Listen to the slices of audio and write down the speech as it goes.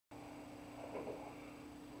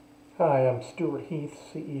Hi, I'm Stewart Heath,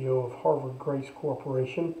 CEO of Harvard Grace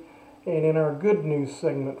Corporation, and in our good news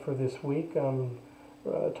segment for this week, I'm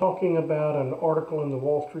talking about an article in the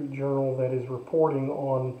Wall Street Journal that is reporting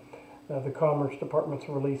on the Commerce Department's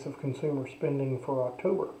release of consumer spending for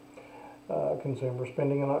October. Consumer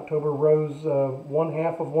spending in October rose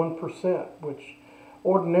 0.5%, which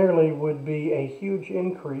ordinarily would be a huge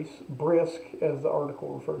increase, brisk as the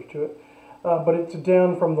article refers to it. But it's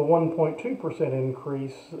down from the 1.2%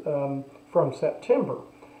 increase from September.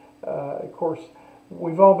 Of course,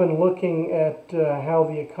 we've all been looking at how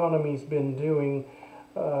the economy's been doing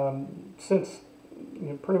since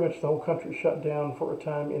pretty much the whole country shut down for a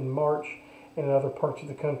time in March, and in other parts of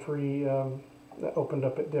the country opened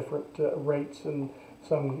up at different rates, and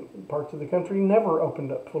some parts of the country never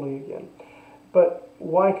opened up fully again. But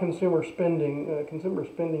why consumer spending? Consumer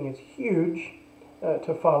spending is huge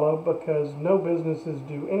to follow, because no businesses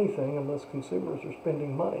do anything unless consumers are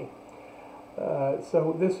spending money.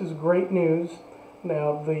 So this is great news.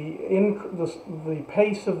 Now the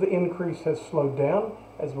pace of the increase has slowed down,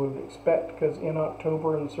 as we would expect, because in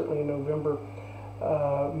October and certainly in November,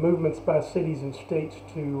 movements by cities and states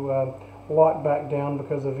to lock back down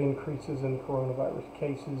because of increases in coronavirus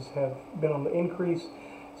cases have been on the increase.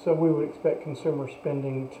 So we would expect consumer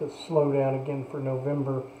spending to slow down again for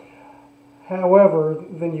November. However,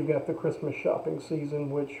 then you've got the Christmas shopping season,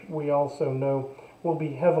 which we also know will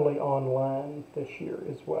be heavily online this year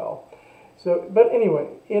as well. So, but anyway,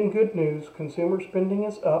 in good news, consumer spending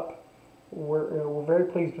is up. We're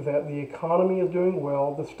very pleased with that. The economy is doing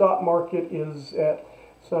well. The stock market is at,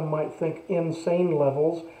 some might think, insane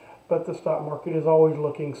levels, but the stock market is always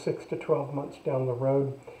looking 6 to 12 months down the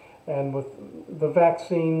road. And with the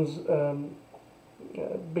vaccines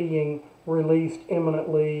being released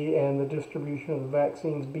imminently and the distribution of the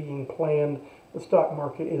vaccines being planned, the stock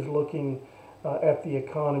market is looking at the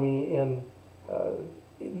economy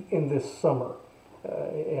in this summer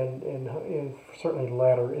and certainly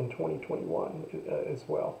latter in 2021 as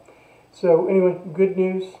well. So anyway, good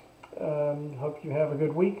news. Hope you have a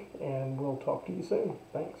good week, and we'll talk to you soon.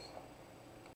 Thanks.